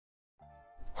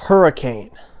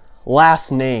Hurricane,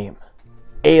 Last Name,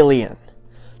 Alien,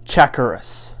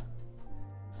 Checkers,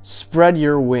 Spread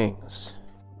Your Wings,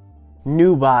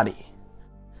 New Body,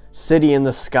 City in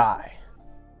the Sky,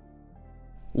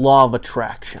 Law of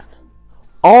Attraction.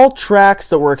 All tracks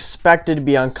that were expected to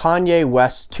be on Kanye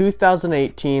West's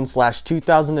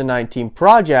 2018/2019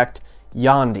 project,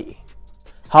 Yandhi.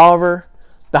 However,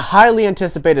 the highly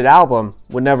anticipated album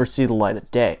would never see the light of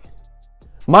day.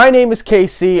 My name is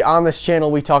KC. On this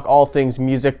channel we talk all things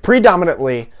music,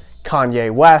 predominantly Kanye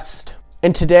West.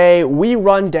 And today we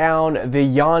run down the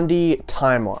Yandhi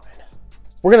timeline.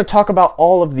 We're going to talk about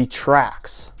all of the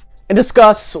tracks and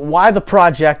discuss why the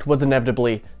project was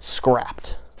inevitably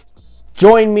scrapped.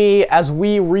 Join me as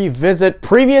we revisit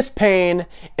previous pain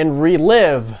and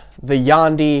relive the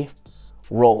Yandhi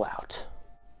rollout.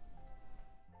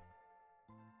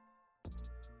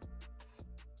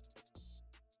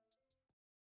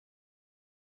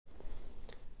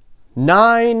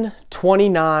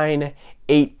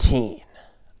 (9/29/18),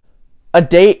 a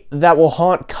date that will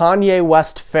haunt Kanye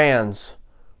West fans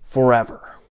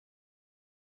forever.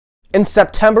 In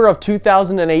September of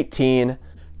 2018,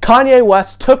 Kanye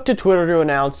West took to Twitter to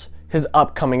announce his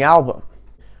upcoming album.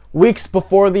 Weeks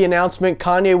before the announcement,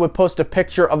 Kanye would post a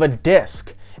picture of a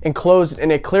disc enclosed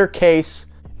in a clear case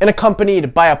and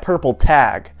accompanied by a purple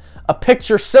tag, a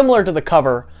picture similar to the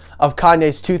cover of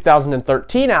Kanye's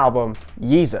 2013 album,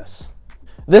 Yeezus.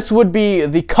 This would be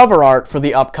the cover art for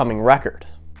the upcoming record.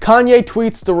 Kanye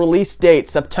tweets the release date,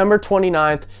 September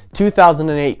 29th,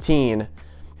 2018,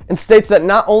 and states that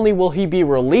not only will he be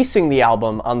releasing the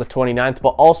album on the 29th, but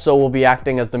also will be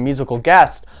acting as the musical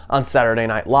guest on Saturday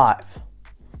Night Live.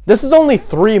 This is only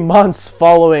 3 months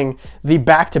following the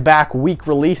back-to-back week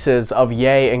releases of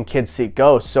Ye and Kids See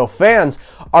Ghosts, so fans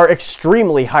are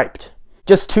extremely hyped.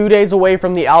 Just 2 days away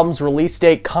from the album's release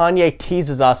date, Kanye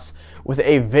teases us with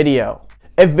a video,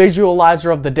 a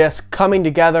visualizer of the disc coming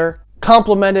together,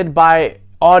 complemented by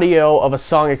audio of a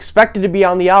song expected to be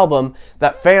on the album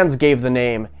that fans gave the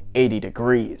name 80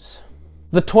 Degrees.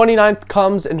 The 29th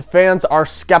comes and fans are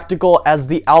skeptical as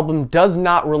the album does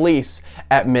not release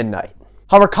at midnight.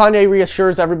 However, Kanye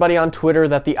reassures everybody on Twitter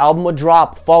that the album would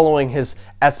drop following his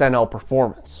SNL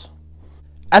performance.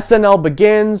 SNL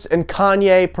begins and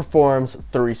Kanye performs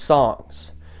 3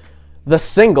 songs. The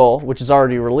single, which is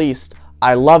already released,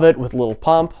 I Love It with Lil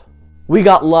Pump, We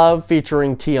Got Love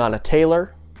featuring Tiana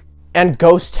Taylor, and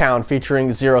Ghost Town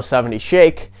featuring 070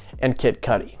 Shake and Kid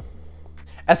Cudi.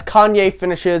 As Kanye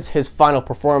finishes his final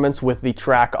performance with the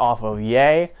track off of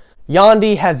Ye,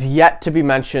 Yandhi has yet to be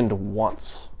mentioned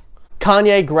once.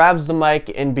 Kanye grabs the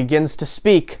mic and begins to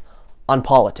speak on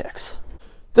politics.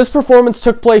 This performance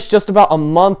took place just about a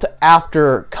month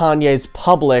after Kanye's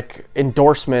public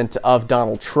endorsement of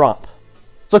Donald Trump.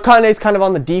 So Kanye's kind of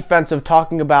on the defensive,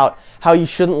 talking about how you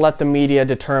shouldn't let the media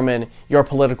determine your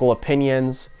political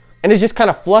opinions, and is just kind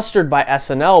of flustered by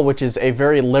SNL, which is a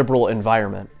very liberal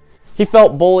environment. He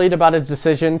felt bullied about his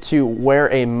decision to wear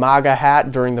a MAGA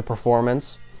hat during the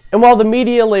performance. And while the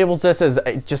media labels this as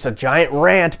just a giant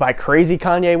rant by crazy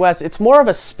Kanye West, it's more of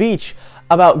a speech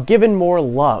about giving more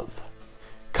love.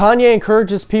 Kanye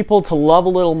encourages people to love a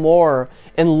little more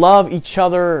and love each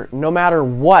other no matter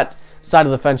what side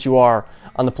of the fence you are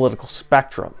on the political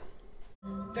spectrum.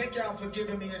 Thank y'all for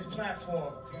giving me this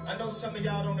platform. I know some of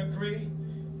y'all don't agree,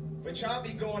 but y'all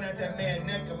be going at that man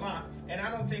neck a lot, and I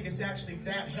don't think it's actually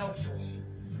that helpful.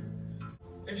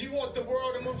 If you want the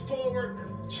world to move forward,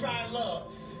 try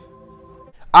love.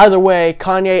 Either way,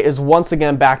 Kanye is once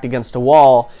again backed against a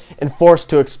wall and forced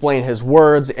to explain his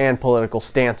words and political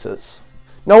stances.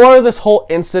 Now, whether this whole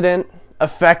incident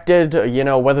affected,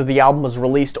 whether the album was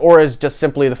released or is just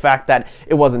simply the fact that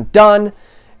it wasn't done,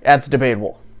 that's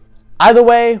debatable. Either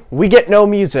way, we get no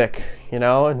music,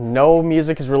 no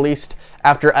music is released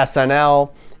after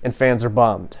SNL, and fans are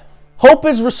bummed. Hope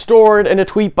is restored in a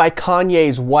tweet by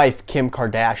Kanye's wife, Kim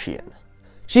Kardashian.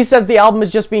 She says the album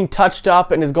is just being touched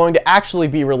up and is going to actually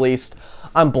be released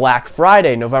on Black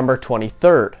Friday, November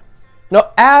 23rd.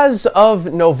 Now, as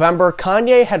of November,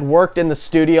 Kanye had worked in the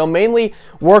studio, mainly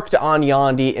worked on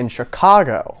Yandhi in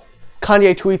Chicago.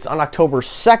 Kanye tweets on October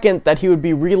 2nd that he would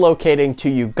be relocating to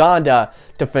Uganda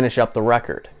to finish up the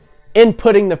record. In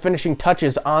putting the finishing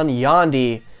touches on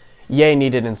Yandhi, Ye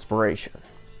needed inspiration.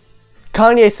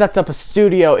 Kanye sets up a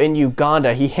studio in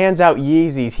Uganda. He hands out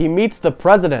Yeezys. He meets the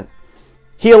president.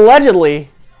 He allegedly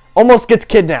almost gets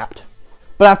kidnapped.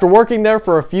 But after working there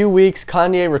for a few weeks,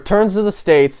 Kanye returns to the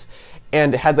States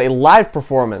and has a live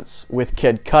performance with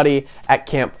Kid Cudi at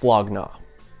Camp Flog Gnaw.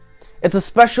 It's a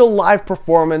special live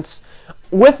performance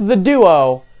with the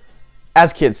duo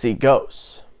as Kids See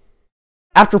Ghosts.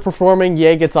 After performing,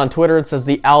 Ye gets on Twitter and says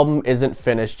the album isn't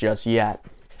finished just yet.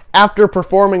 After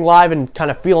performing live and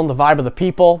kind of feeling the vibe of the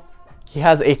people, he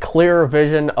has a clearer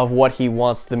vision of what he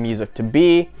wants the music to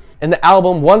be, and the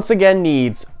album once again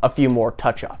needs a few more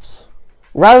touch-ups.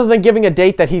 Rather than giving a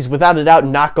date that he's without a doubt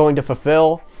not going to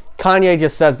fulfill, Kanye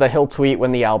just says that he'll tweet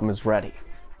when the album is ready.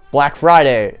 Black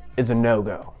Friday is a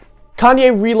no-go.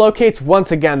 Kanye relocates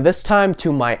once again, this time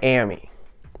to Miami.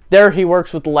 There he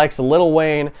works with the likes of Lil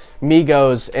Wayne,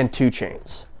 Migos, and 2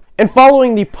 Chainz. And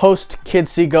following the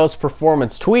post-Kids See Ghosts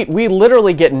performance tweet, we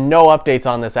literally get no updates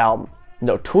on this album.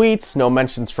 No tweets, no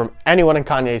mentions from anyone in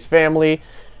Kanye's family,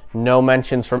 no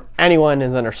mentions from anyone in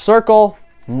his inner circle,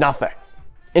 nothing.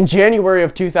 In January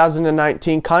of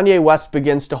 2019, Kanye West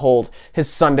begins to hold his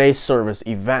Sunday service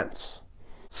events.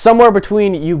 Somewhere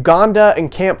between Uganda and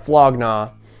Camp Flog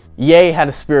Gnaw, Ye had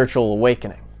a spiritual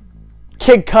awakening.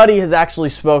 Kid Cudi has actually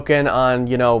spoken on,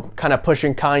 kind of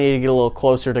pushing Kanye to get a little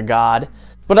closer to God.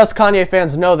 But us Kanye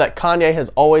fans know that Kanye has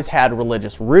always had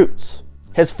religious roots.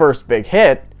 His first big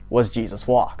hit was Jesus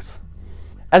Walks.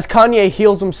 As Kanye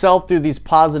heals himself through these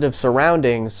positive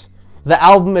surroundings, the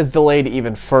album is delayed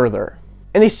even further.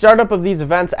 And the startup of these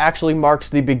events actually marks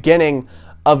the beginning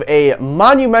of a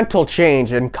monumental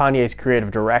change in Kanye's creative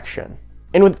direction.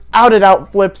 And without a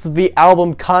doubt flips the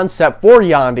album concept for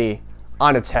Yandhi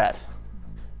on its head.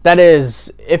 That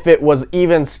is, if it was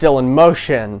even still in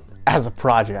motion as a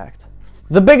project.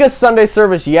 The biggest Sunday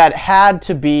service yet had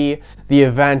to be the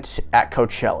event at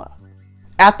Coachella.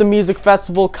 At the music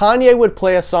festival, Kanye would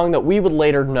play a song that we would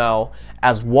later know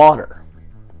as Water.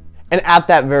 And at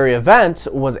that very event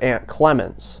was Ant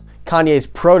Clemens, Kanye's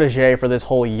protege for this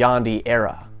whole Yandhi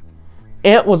era.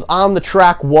 Ant was on the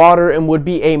track Water and would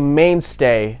be a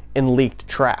mainstay in leaked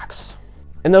tracks.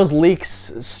 And those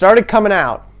leaks started coming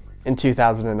out in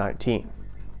 2019.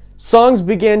 Songs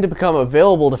began to become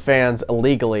available to fans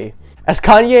illegally, as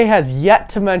Kanye has yet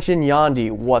to mention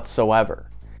Yandhi whatsoever.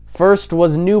 First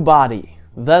was New Body,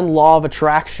 then Law of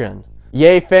Attraction.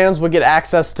 Ye fans would get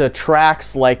access to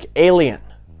tracks like Alien,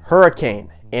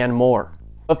 Hurricane, and more.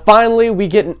 But finally, we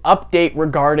get an update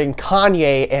regarding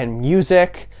Kanye and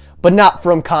music, but not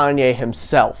from Kanye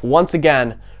himself. Once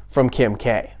again, from Kim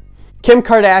K. Kim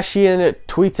Kardashian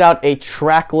tweets out a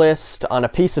track list on a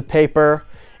piece of paper,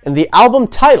 and the album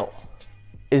title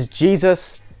is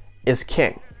Jesus is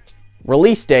King.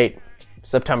 Release date,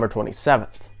 September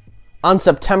 27th. On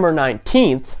September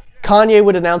 19th, Kanye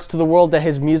would announce to the world that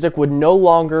his music would no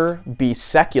longer be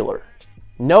secular.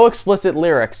 No explicit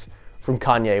lyrics from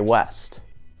Kanye West.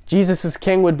 Jesus is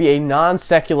King would be a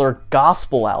non-secular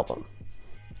gospel album.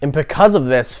 And because of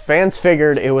this, fans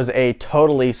figured it was a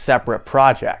totally separate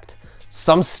project.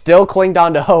 Some still clinged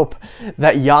on to hope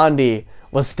that Yandhi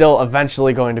was still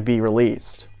eventually going to be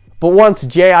released. But once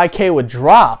JIK would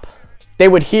drop, they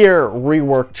would hear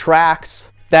reworked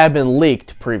tracks that had been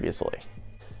leaked previously.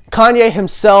 Kanye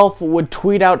himself would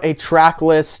tweet out a track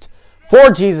list for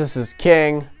Jesus is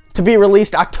King to be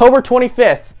released October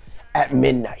 25th at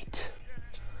midnight.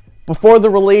 Before the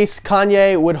release,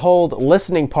 Kanye would hold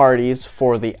listening parties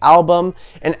for the album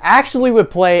and actually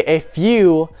would play a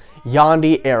few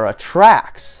Yandhi era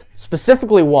tracks,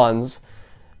 specifically ones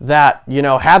that,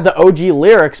 had the OG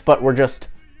lyrics but were just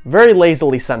very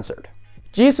lazily censored.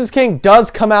 Jesus King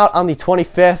does come out on the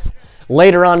 25th,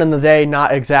 later on in the day,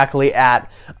 not exactly at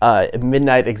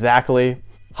midnight exactly.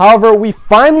 However, we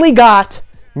finally got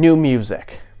new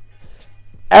music.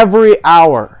 Every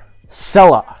Hour,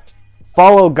 Selah,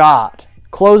 Follow God,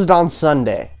 Closed on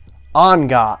Sunday, On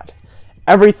God,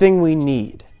 Everything We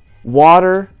Need,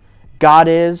 Water, God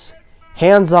Is,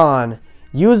 Hands On,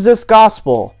 Use This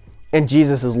Gospel, and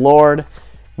Jesus is Lord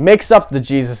makes up the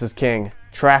Jesus is King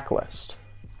track list.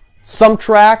 Some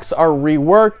tracks are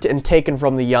reworked and taken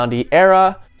from the Yandhi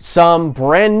era, some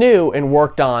brand new and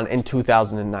worked on in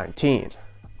 2019.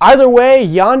 Either way,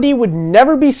 Yandhi would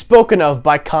never be spoken of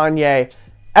by Kanye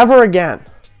ever again.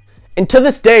 And to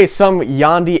this day, some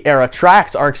Yandhi era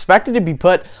tracks are expected to be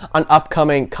put on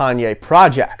upcoming Kanye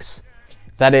projects.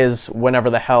 That is, whenever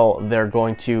the hell they're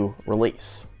going to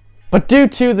release. But due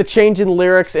to the change in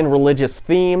lyrics and religious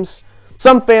themes,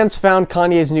 some fans found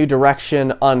Kanye's new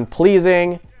direction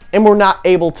unpleasing and were not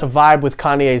able to vibe with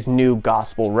Kanye's new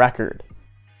gospel record.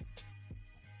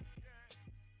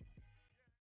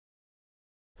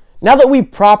 Now that we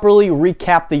properly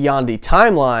recap the Yandhi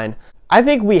timeline, I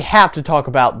think we have to talk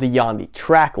about the Yandhi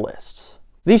track lists.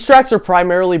 These tracks are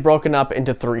primarily broken up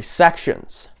into 3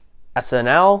 sections: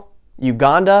 SNL,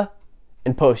 Uganda,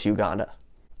 and post-Uganda.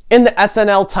 In the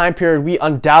SNL time period, we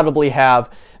undoubtedly have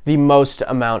the most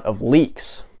amount of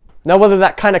leaks. Now, whether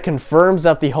that kind of confirms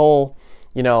that the whole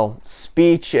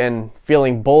speech and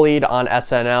feeling bullied on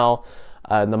SNL.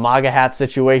 The MAGA hat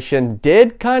situation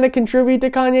did kind of contribute to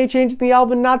Kanye changing the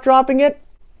album and not dropping it.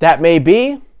 That may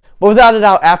be. But without a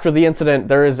doubt, after the incident,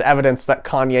 there is evidence that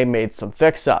Kanye made some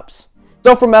fix-ups.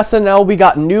 So from SNL, we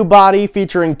got New Body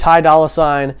featuring Ty Dolla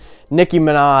 $ign, Nicki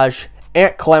Minaj,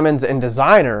 Ant Clemens, and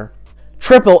Designer.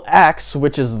 Triple X,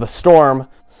 which is The Storm,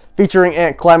 featuring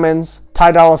Ant Clemens,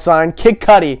 Ty Dolla $ign, Kid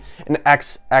Cudi, and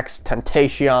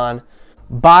XXXTentacion.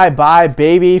 Bye Bye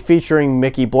Baby featuring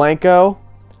Mickey Blanco.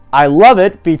 I Love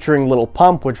It featuring Lil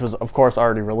Pump, which was of course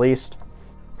already released.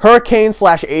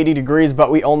 Hurricane/80 Degrees, but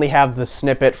we only have the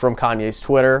snippet from Kanye's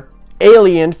Twitter.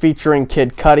 Alien featuring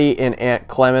Kid Cudi and Ant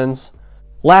Clemens.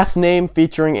 Last Name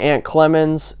featuring Ant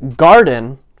Clemens.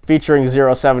 Garden featuring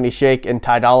 070 Shake and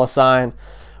Ty Dolla $ign.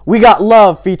 We Got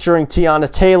Love featuring Tiana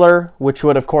Taylor, which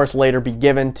would of course later be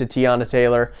given to Tiana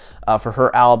Taylor for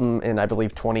her album in, I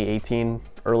believe, 2018,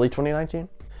 early 2019.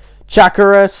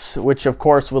 Chakuras, which of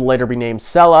course would later be named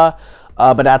Sella,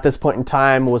 but at this point in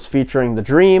time was featuring The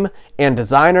Dream and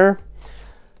Designer.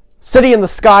 City in the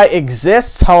Sky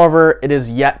exists, however, it is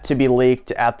yet to be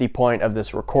leaked at the point of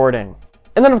this recording.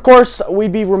 And then of course,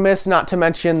 we'd be remiss not to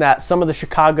mention that some of the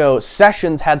Chicago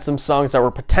sessions had some songs that were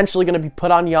potentially going to be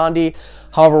put on Yandhi,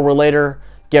 however were later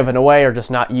given away or just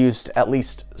not used, at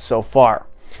least so far.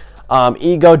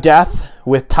 Ego Death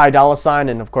with Ty Dolla $ign,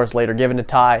 and of course later given to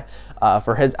Ty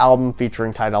for his album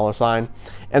featuring Ty Dolla $ign.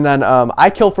 And then I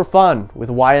Kill for Fun with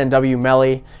YNW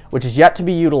Melly, which is yet to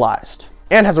be utilized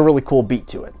and has a really cool beat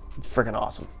to it. It's freaking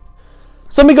awesome.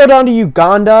 So let me go down to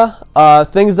Uganda.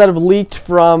 Things that have leaked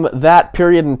from that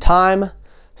period in time.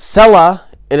 Sella,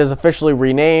 it is officially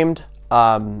renamed,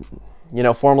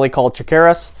 formerly called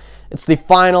Chakuras. It's the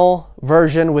final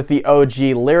version with the OG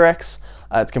lyrics.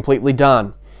 It's completely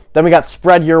done. Then we got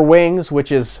Spread Your Wings,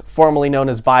 which is formerly known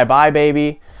as Bye Bye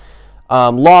Baby.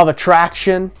 Law of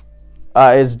Attraction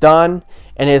is done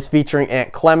and is featuring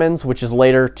Ant Clemens, which is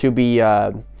later to be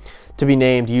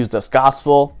named Used as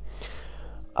Gospel.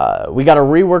 We got a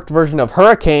reworked version of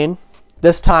Hurricane,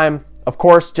 this time, of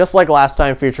course, just like last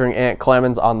time, featuring Ant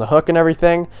Clemens on the hook and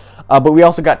everything. But we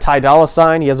also got Ty Dolla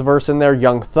 $ign, he has a verse in there,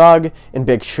 Young Thug, and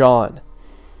Big Sean.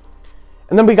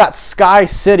 And then we got Sky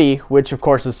City, which of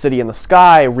course is City in the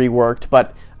Sky reworked,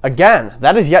 but again,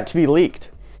 that is yet to be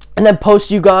leaked. And then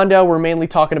post-Uganda, we're mainly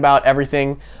talking about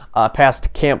everything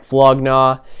past Camp Flog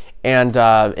Gnaw and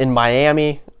in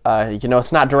Miami.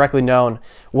 It's not directly known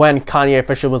when Kanye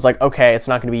officially was like, okay, it's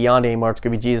not going to be Yandhi anymore, it's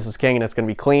going to be Jesus is King and it's going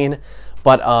to be clean.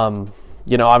 But,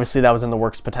 obviously that was in the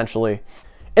works potentially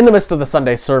in the midst of the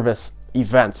Sunday service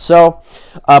events. So,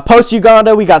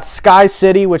 post-Uganda, we got Sky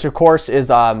City, which of course is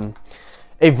a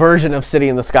version of City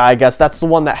in the Sky, I guess. That's the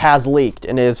one that has leaked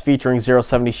and is featuring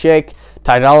 070 Shake,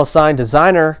 Ty Dolla $ign,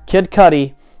 Designer, Kid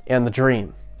Cudi, and The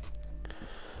Dream.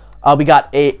 We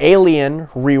got a Alien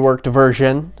reworked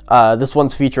version. This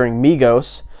one's featuring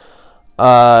Migos.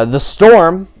 The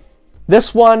Storm.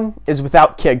 This one is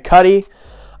without Kid Cudi,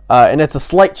 and it's a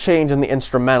slight change in the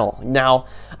instrumental. Now,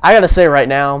 I gotta say right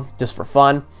now, just for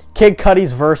fun, Kid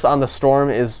Cudi's verse on The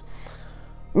Storm is...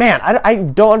 Man, I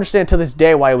don't understand to this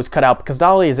day why it was cut out, because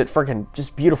not only is it freaking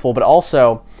just beautiful, but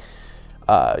also,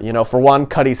 for one,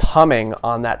 Cudi's humming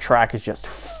on that track is just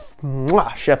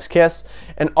mwah, chef's kiss.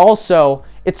 And also,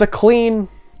 it's a clean,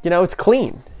 it's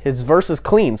clean. His verse is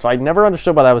clean, so I never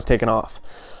understood why that was taken off.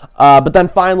 But then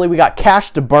finally, we got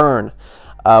Cash to Burn,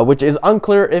 which is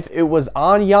unclear if it was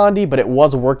on Yandhi, but it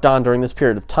was worked on during this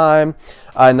period of time.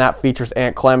 And that features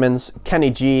Ant Clemens, Kenny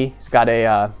G, he's got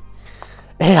a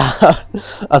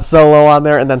solo on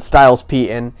there, and then Styles P.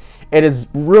 And it is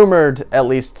rumored, at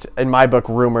least in my book,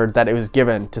 rumored that it was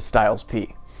given to Styles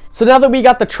P. So now that we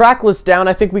got the track list down,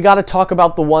 I think we got to talk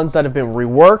about the ones that have been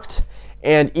reworked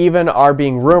and even are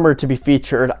being rumored to be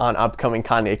featured on upcoming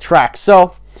Kanye tracks.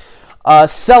 So,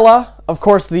 Sella, of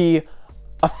course, the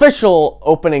official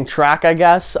opening track, I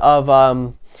guess,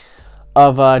 of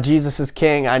Jesus is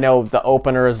King. I know the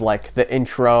opener is like the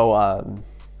intro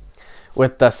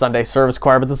with the Sunday Service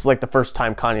Choir, but this is like the first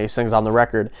time Kanye sings on the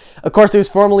record. Of course, he was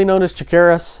formerly known as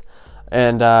Chakuras,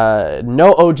 and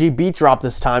no OG beat drop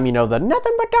this time. The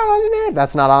nothing but dollars in it.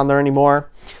 That's not on there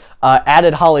anymore.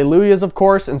 Added hallelujahs, of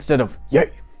course, instead of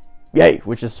yay, yay,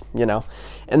 which is,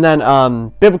 And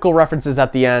then biblical references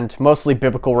at the end, mostly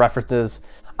biblical references.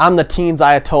 I'm the Teens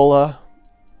Ayatollah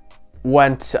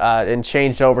went and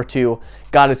changed over to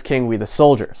God is King, we the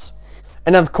soldiers.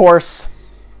 And of course,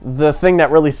 the thing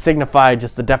that really signified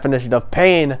just the definition of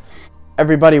pain,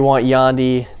 everybody want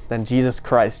Yandhi, then Jesus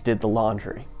Christ did the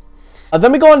laundry.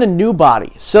 Then we go on to New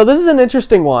Body. So this is an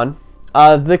interesting one.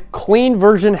 The clean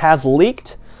version has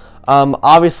leaked.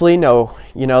 Obviously, no,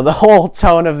 you know, the whole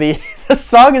tone of the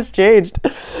song has changed.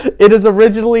 It is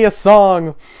originally a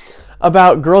song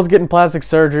about girls getting plastic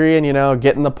surgery and, you know,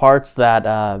 getting the parts that,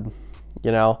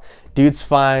 you know, dudes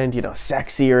find, you know,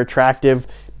 sexy or attractive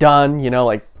done, you know,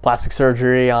 like plastic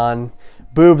surgery on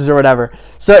boobs or whatever.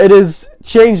 So it is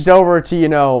changed over to, you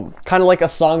know, kind of like a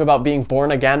song about being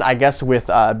born again, I guess, with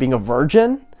being a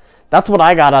virgin. That's what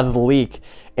I got out of the leak.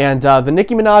 And the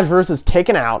Nicki Minaj verse is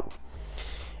taken out.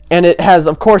 And it has,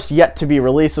 of course, yet to be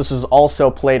released. This was also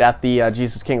played at the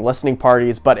Jesus King listening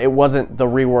parties, but it wasn't the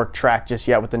reworked track just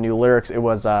yet with the new lyrics. It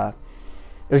was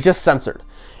just censored.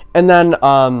 And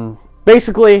then,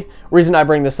 basically, reason I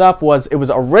bring this up was it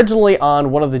was originally on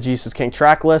one of the Jesus King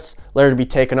track lists, later to be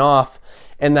taken off.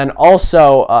 And then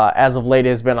also, as of late, it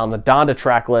has been on the Donda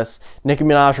track list. Nicki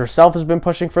Minaj herself has been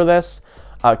pushing for this.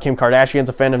 Kim Kardashian's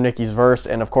a fan of Nicki's verse.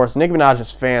 And, of course, Nicki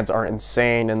Minaj's fans are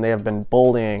insane, and they have been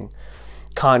bullying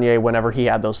Kanye whenever he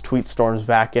had those tweet storms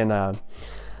back in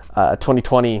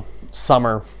 2020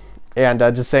 summer, and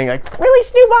just saying like,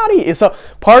 release new body. So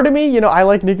part of me, you know, I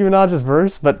like Nicki Minaj's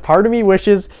verse, but part of me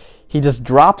wishes he just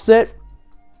drops it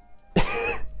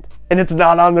and it's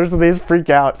not on there so they just freak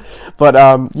out. But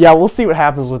yeah, we'll see what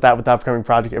happens with that, with the upcoming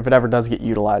project, if it ever does get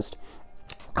utilized.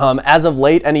 As of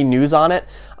late, any news on it?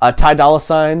 Ty Dolla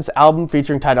 $ign's album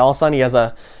featuring Ty Dolla $ign, he has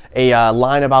a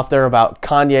line about there about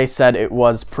Kanye said it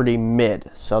was pretty mid.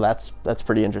 So that's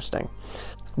pretty interesting.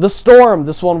 The Storm,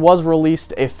 this one was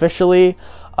released officially.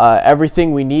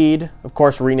 Everything We Need, of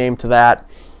course, renamed to that.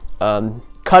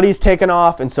 Cuddy's taken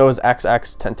off, and so is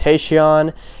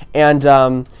XXXTentacion. And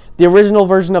the original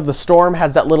version of The Storm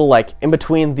has that little, like, in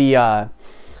between the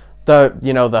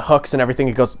you know, the hooks and everything,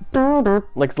 it goes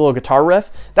like it's a little guitar riff.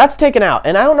 That's taken out,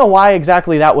 and I don't know why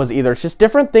exactly that was either. It's just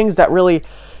different things that really,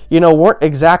 you know, weren't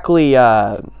exactly,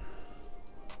 I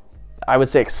would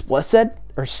say, explicit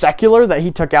or secular that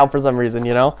he took out for some reason,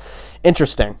 you know?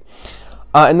 Interesting.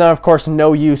 And then, of course,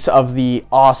 no use of the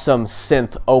awesome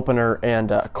synth opener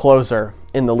and closer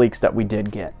in the leaks that we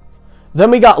did get. Then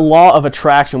we got Law of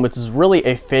Attraction, which is really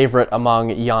a favorite among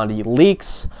Yandhi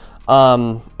leaks.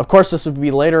 Of course, this would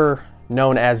be later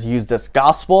known as Use This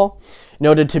Gospel,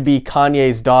 noted to be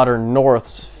Kanye's daughter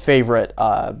North's favorite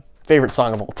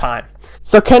song of all time.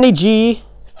 So Kenny G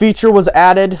feature was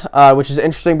added, which is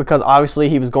interesting because obviously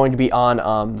he was going to be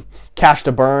on Cash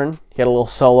to Burn. He had a little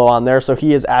solo on there, so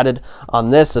he is added on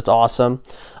this. It's awesome.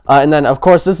 And then, of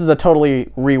course, this is a totally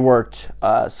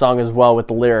reworked song as well with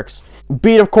the lyrics.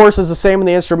 Beat, of course, is the same in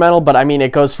the instrumental, but I mean,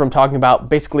 it goes from talking about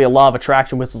basically a law of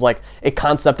attraction, which is like a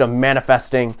concept of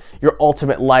manifesting your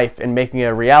ultimate life and making it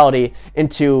a reality,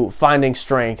 into finding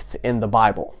strength in the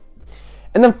Bible.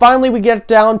 And then finally, we get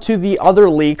down to the other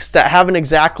leaks that haven't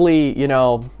exactly, you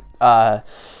know,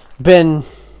 been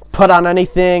put on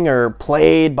anything or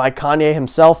played by Kanye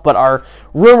himself, but are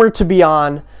rumored to be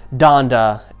on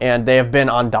Donda, and they have been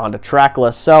on Donda track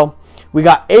lists. So we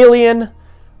got Alien,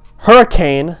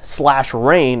 Hurricane /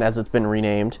 Rain, as it's been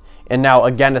renamed, and now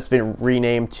again it's been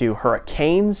renamed to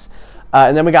Hurricanes,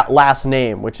 and then we got Last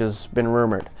Name, which has been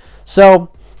rumored.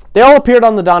 So they all appeared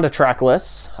on the Donda track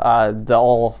lists,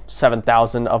 all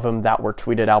 7,000 of them that were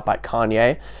tweeted out by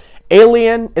Kanye.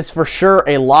 Alien is for sure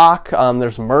a lock.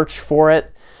 There's merch for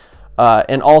it,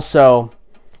 and also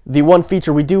the one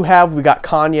feature we do have, we got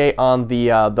Kanye on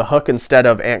the hook instead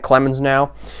of Aunt Clemens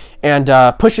now, and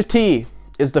Pusha T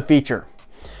is the feature.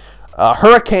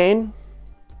 Hurricane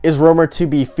is rumored to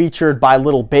be featured by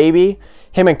Lil Baby.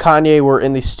 Him and Kanye were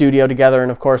in the studio together,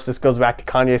 and of course this goes back to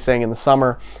Kanye saying in the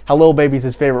summer how Lil Baby's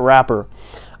his favorite rapper.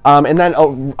 And then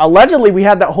allegedly we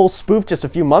had that whole spoof just a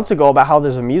few months ago about how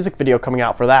there's a music video coming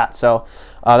out for that. So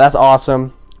that's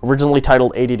awesome. Originally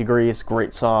titled 80 Degrees,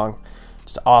 great song.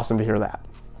 Just awesome to hear that.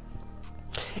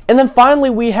 And then finally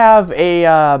we have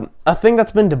a thing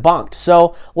that's been debunked.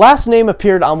 So Last Name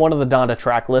appeared on one of the Donda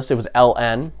track lists. It was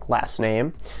LN, Last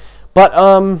Name. But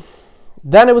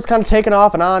then it was kind of taken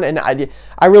off and on, and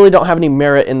I really don't have any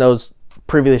merit in those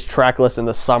previous track lists in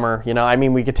the summer. You know, I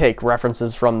mean, we could take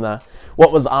references from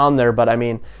what was on there, but I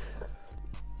mean,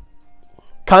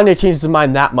 Kanye changed his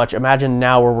mind that much. Imagine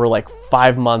now where we're like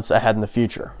 5 months ahead in the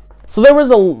future. So there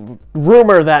was a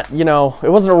rumor that, you know, it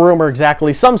wasn't a rumor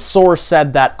exactly. Some source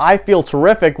said that I Feel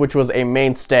Terrific, which was a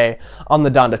mainstay on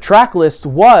the Donda track list,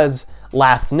 was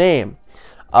Last Name.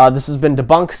 This has been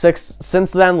debunked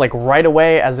since then, like right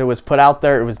away as it was put out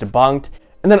there, it was debunked.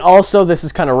 And then also this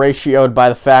is kind of ratioed by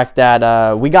the fact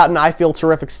that we got an I Feel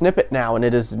Terrific snippet now, and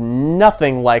it is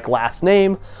nothing like Last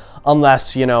Name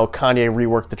unless, you know, Kanye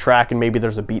reworked the track and maybe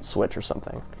there's a beat switch or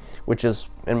something, which is,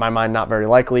 in my mind, not very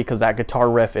likely because that guitar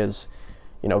riff is,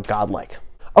 you know, godlike.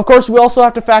 Of course, we also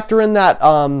have to factor in that,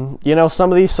 you know,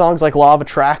 some of these songs like Law of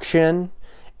Attraction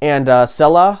and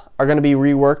Sella are going to be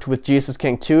reworked with Jesus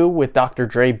King 2 with Dr.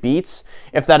 Dre beats,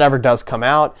 if that ever does come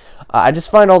out. I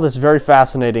just find all this very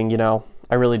fascinating, you know,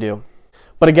 I really do.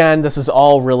 But again, this is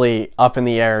all really up in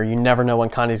the air. You never know when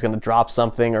Kanye's going to drop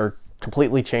something or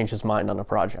completely change his mind on a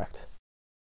project.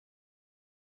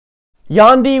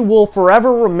 Yandhi will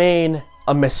forever remain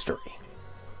a mystery.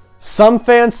 Some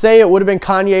fans say it would have been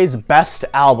Kanye's best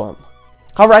album.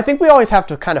 However, I think we always have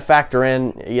to kind of factor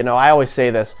in, you know, I always say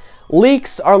this,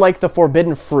 leaks are like the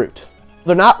forbidden fruit.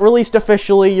 They're not released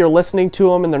officially, you're listening to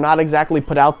them, and they're not exactly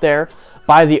put out there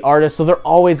by the artist, so they're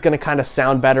always going to kind of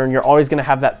sound better, and you're always going to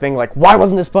have that thing like, why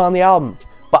wasn't this put on the album?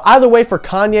 But either way, for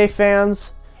Kanye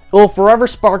fans, it will forever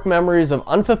spark memories of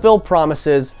unfulfilled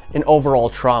promises and overall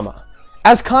trauma.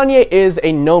 As Kanye is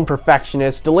a known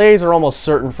perfectionist, delays are almost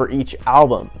certain for each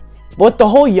album. With the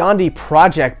whole Yandhi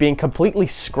project being completely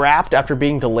scrapped after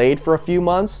being delayed for a few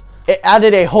months, it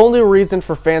added a whole new reason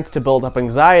for fans to build up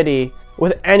anxiety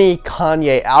with any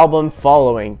Kanye album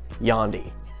following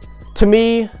Yandhi. To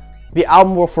me, the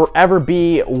album will forever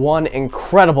be one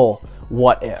incredible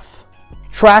what if.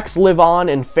 Tracks live on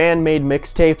in fan-made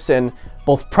mixtapes in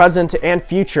both present and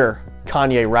future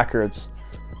Kanye records.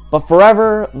 But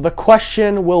forever, the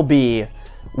question will be,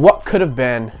 what could have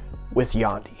been with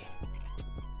Yandhi?